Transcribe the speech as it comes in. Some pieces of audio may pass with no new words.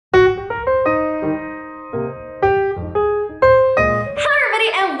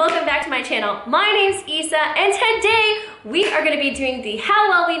channel. My name's Isa, and today we are gonna be doing the How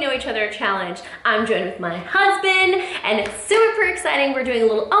Well We Know Each Other challenge. I'm joined with my husband, and it's super exciting. We're doing a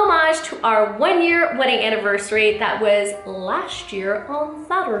little homage to our 1-year wedding anniversary that was last year on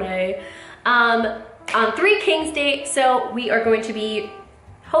Saturday, on Three Kings Day. So we are going to be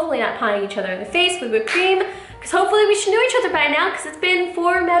hopefully not pieing each other in the face with whipped cream, because hopefully we should know each other by now, because it's been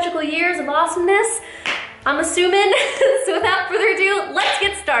 4 magical years of awesomeness, I'm assuming. So without further ado, let's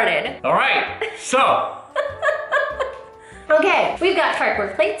get started. All right, so. Okay, we've got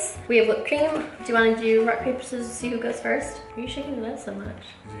cardboard plates. We have whipped cream. Do you want to do rock, paper, scissors to see who goes first? Are you shaking your head so much?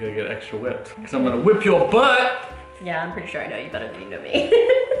 You gotta get extra whipped, because I'm gonna whip your butt. Yeah, I'm pretty sure I know you better than you know me.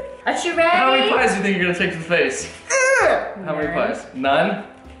 Are you ready? How many pies do you think you're gonna take to the face? How many pies? None?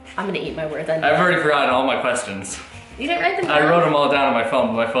 I'm gonna eat my words. I've already forgotten all my questions. You didn't write them down? I wrote them all down on my phone,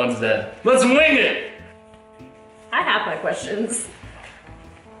 but my phone's dead. Let's wing it! I have my questions.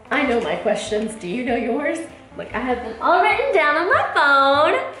 I know my questions. Do you know yours? Look, I have them all written down on my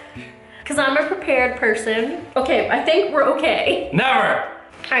phone, because I'm a prepared person. Okay, I think we're okay. Never!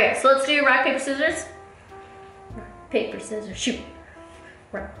 All right, so let's do rock, paper, scissors. Rock, paper, scissors, shoot.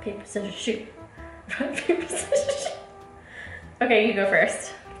 Rock, paper, scissors, shoot. Rock, paper, scissors, shoot. Okay, you go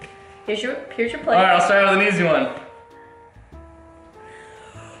first. Here's your plate. All right, I'll start with an easy one.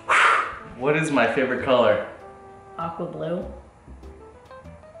 What is my favorite color? Aqua blue.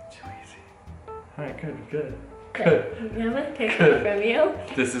 Too easy. All right, good. Good. You have a picture from you.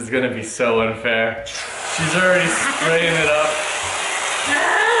 This is gonna be so unfair. She's already spraying it up.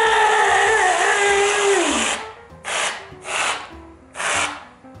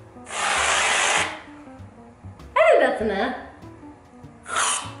 I think that's enough.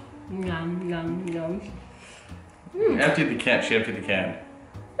 Yum, yum, yum. Empty the can, she emptied the can.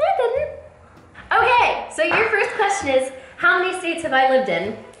 I didn't. Okay, so your first question is, how many states have I lived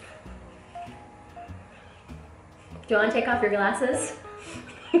in? Do you want to take off your glasses?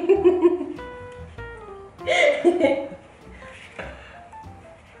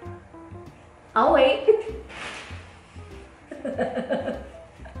 I'll wait.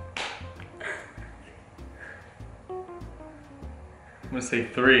 I'm gonna say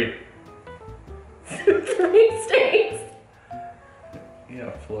 3. 3 states.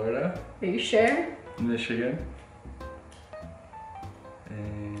 Yeah, Florida. Are you sure? Michigan.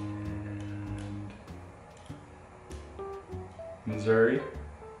 And Missouri.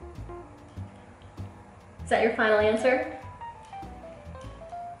 Is that your final answer?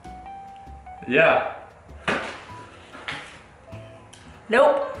 Yeah.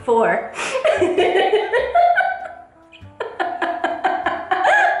 Nope, 4.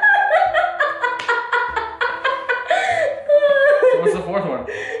 What's the 4th one?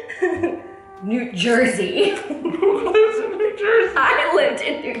 New Jersey. Who lives in New Jersey? I lived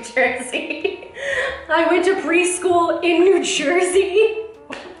in New Jersey. I went to preschool in New Jersey.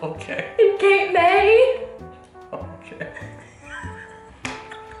 Okay. In Cape May. Okay.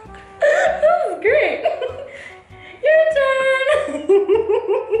 That was great. Your turn.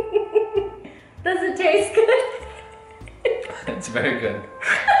 Does it taste good? It's very good.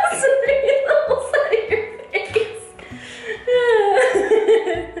 That's a big little side of your face.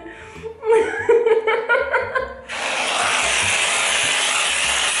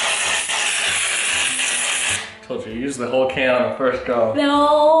 Told you, use the whole can on the first go.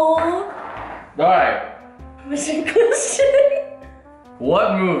 No. Alright. What's your question?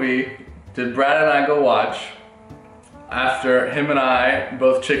 What movie did Brad and I go watch after him and I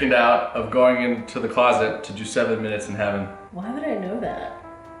both chickened out of going into the closet to do 7 minutes in heaven? Why would I know that?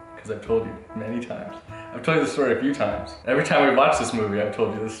 Because I've told you many times. I've told you this story a few times. Every time we watch this movie, I've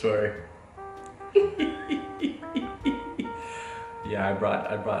told you this story. Yeah, I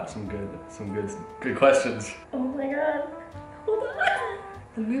brought some good questions. Oh my god. Hold on.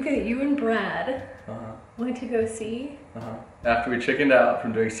 The movie that you and Brad went to go see? After we chickened out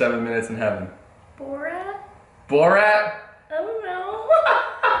from doing 7 minutes in heaven. Borat? Borat? I don't know.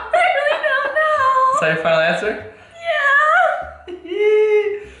 I really don't know. Is that your final answer? Yeah.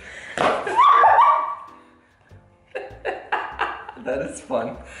 That is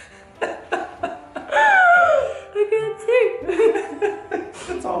fun. I can't see.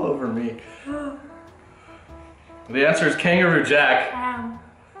 It's all over me. The answer is Kangaroo Jack. Wow.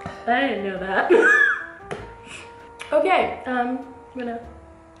 I didn't know that. Okay, I'm gonna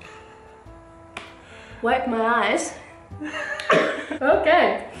wipe my eyes.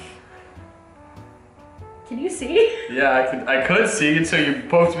 Okay. Can you see? Yeah, I could see until you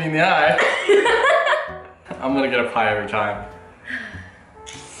poked me in the eye. I'm gonna get a pie every time.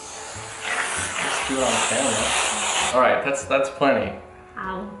 Let's do it on camera. All right, that's plenty.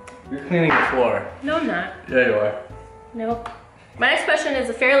 Ow. You're cleaning the floor. No, I'm not. Yeah, you are. Nope. My next question is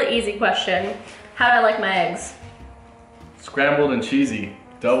a fairly easy question. How do I like my eggs? Scrambled and cheesy.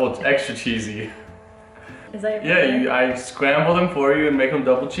 Double extra cheesy. Is that your Yeah, favorite? I scramble them for you and make them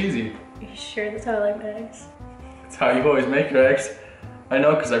double cheesy. Are you sure that's how I like my eggs? That's how you always make your eggs. I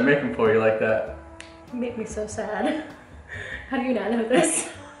know because I make them for you like that. You make me so sad. How do you not know this?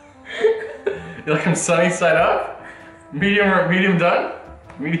 You like them sunny side up? Medium or medium done?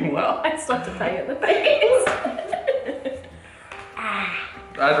 Medium well? I still have to tell you in the face.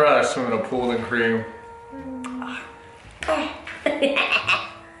 I'd rather swim in a pool than cream.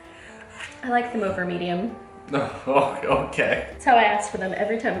 I like them over medium. Oh, okay. That's how I ask for them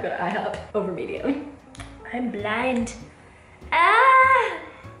every time we go to IHOP, over medium. I'm blind. Ah!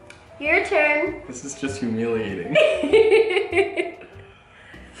 Your turn. This is just humiliating.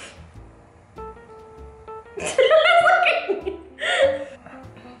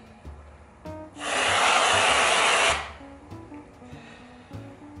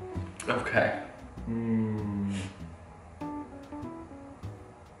 Okay.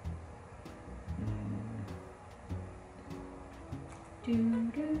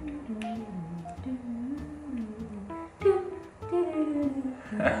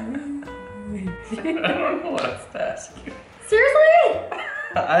 I don't know what else to ask you. Seriously?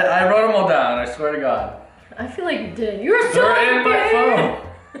 I wrote them all down, I swear to God. I feel like you did. You were so They're in my unprepared. phone.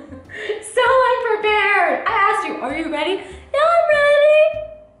 So unprepared. I asked you, are you ready? No, I'm ready.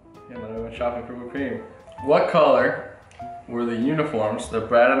 Yeah, but I went shopping for whipped cream. What color were the uniforms that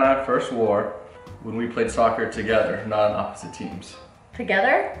Brad and I first wore when we played soccer together, not on opposite teams?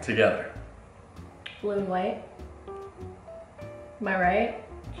 Together? Together. Blue and white. Am I right?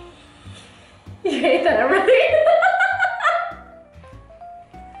 You hate that I'm right.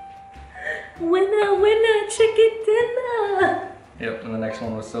 Winner, winner, chicken dinner. Yep, and the next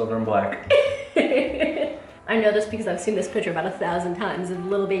one was silver and black. I know this because I've seen this picture about 1,000 times of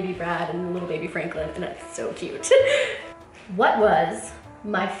little baby Brad and little baby Franklin, and it's so cute. What was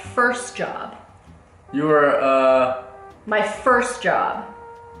my first job? You were, My first job.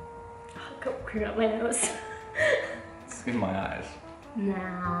 Oh, go clear out my nose. it's in my eyes.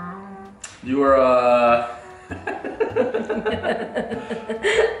 Nah. You were, if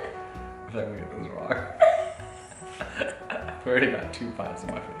I can get this wrong. I've already got 2 pies in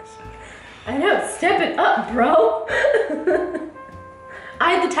my face. I know, step it up, bro.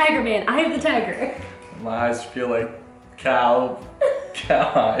 I have the tiger, man. I have the tiger. My eyes feel like cow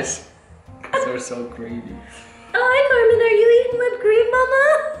eyes. Because they're so creamy. Hi, Carmen. Are you eating whipped cream,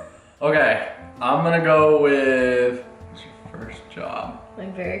 Mama? Okay, I'm gonna go with, what's your first job? My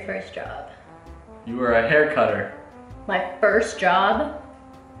very first job. You were a hair cutter. My first job?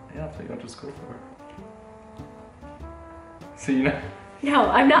 Yeah, that's what you went to school for. So you know. No,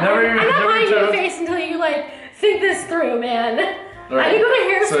 I'm not. Never I'm not never behind your chose- face until you like think this through, man. Right. I didn't go to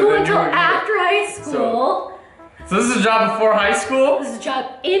hair So school then until you were- after high school. So this is a job before high school? This is a job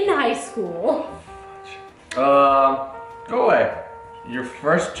in high school. Go away. Your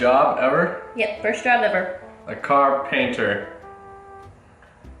first job ever? Yep, first job ever. A car painter.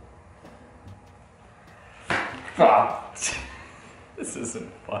 Oh, this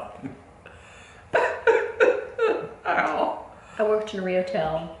isn't fun. Ow. I worked in a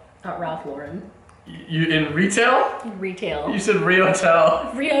Riotel at Ralph Lauren. You in retail? Retail. You said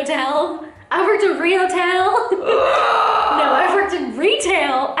Riotel. Riotel? I worked in Riotel? No, I worked in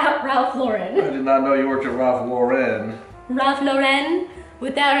retail at Ralph I Lauren. did not know you worked at Ralph Lauren. Ralph Lauren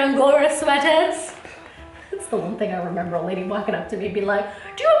with their Angora sweaters. That's the one thing I remember, a lady walking up to me and be like,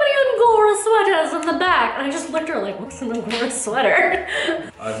 do you have any Angora sweaters in the back? And I just looked at her like, what's an Angora sweater?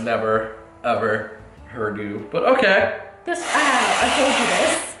 I've never, ever heard you, but okay. This, I told you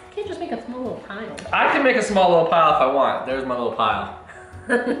this. You can't just make a small little pile. I can make a small little pile if I want. There's my little pile.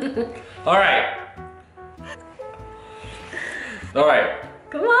 All right. All right.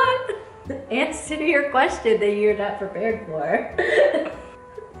 Come on. Answer your question that you're not prepared for.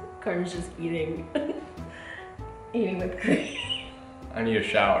 Carmen's just eating whipped cream. I need a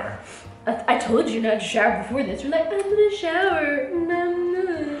shower. I told you not to shower before this. You're like, I'm gonna shower.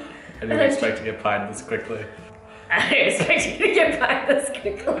 I didn't expect to get pied this quickly. I didn't expect you to get by this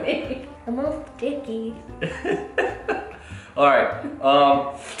quickly. I'm all sticky. All right.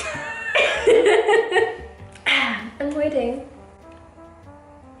 I'm waiting.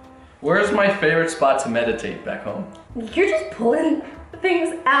 Where's my favorite spot to meditate back home? You're just pulling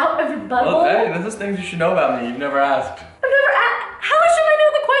things out of your bubble. Okay, this is things you should know about me. You've never asked. I've never asked. How should I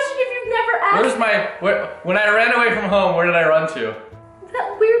know the question if you've never asked? When I ran away from home, where did I run to?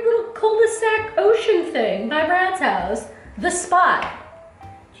 That weird little cul-de-sac ocean thing by Brad's house. The spot.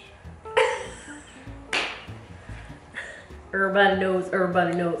 Everybody knows,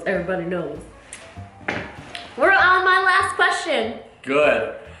 everybody knows, everybody knows. We're on my last question.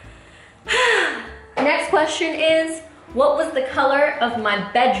 Good. Next question is, what was the color of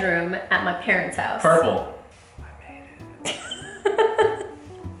my bedroom at my parents' house? Purple.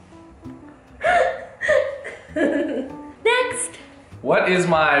 Next. What is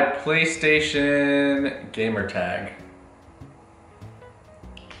my PlayStation gamer tag?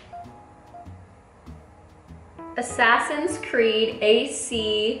 Assassin's Creed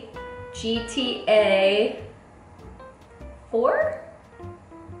AC GTA 4?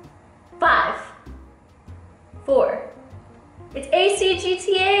 5. 4. It's AC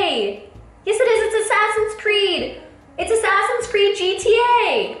GTA. Yes, it is. It's Assassin's Creed. It's Assassin's Creed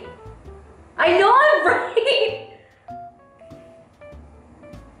GTA. I know I'm right.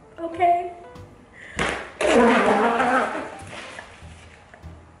 Okay.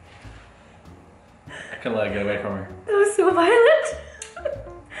 I couldn't let it get away from her. That was so violent.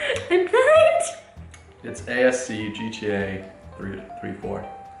 I'm blind. It's ASC GTA 3-4.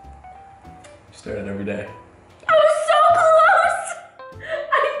 Stare at it every day. I was so close.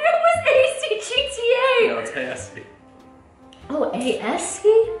 I knew it was AC GTA. No, it's ASC. Oh, ASC?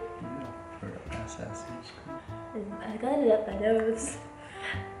 Yeah, for Assassin's Creed. I got it up my nose.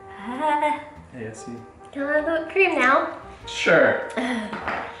 Ah, ASC. can I have the cream now? Sure.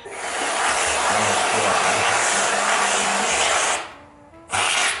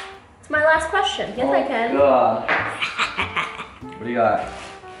 It's my last question. Yes, I can. God. What do you got?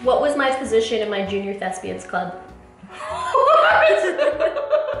 What was my position in my junior thespians club?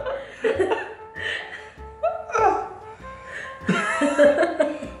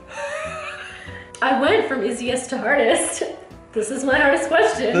 I went from easiest to hardest. This is my hardest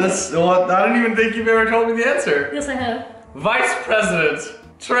question. Well, I don't even think you've ever told me the answer. Yes, I have. Vice President,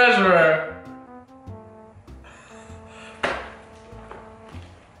 Treasurer.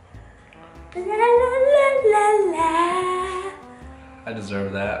 La la la la la. I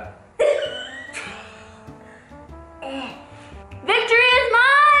deserve that. Victory is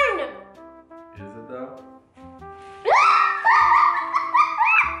mine! Is it though?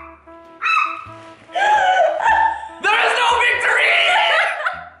 There is no victory!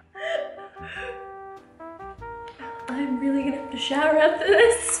 I'm really gonna have to shower after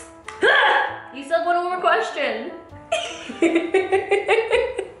this. You said one more question.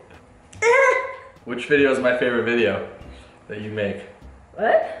 Which video is my favorite video that you make?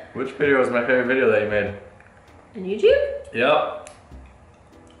 What? Which video is my favorite video that you made? On YouTube? Yep.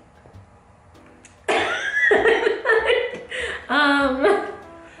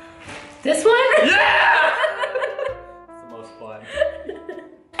 This one? Yeah! It's the most fun.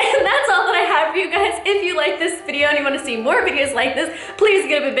 And that's all that I have for you guys. If you like this video and you want to see more videos like this, please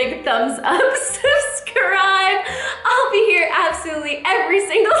give it a big thumbs up, subscribe. I'll be here absolutely every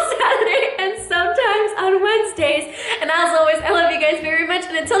single Saturday and sometimes on Wednesdays. And as always, I love you guys very much.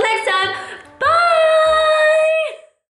 And until next time,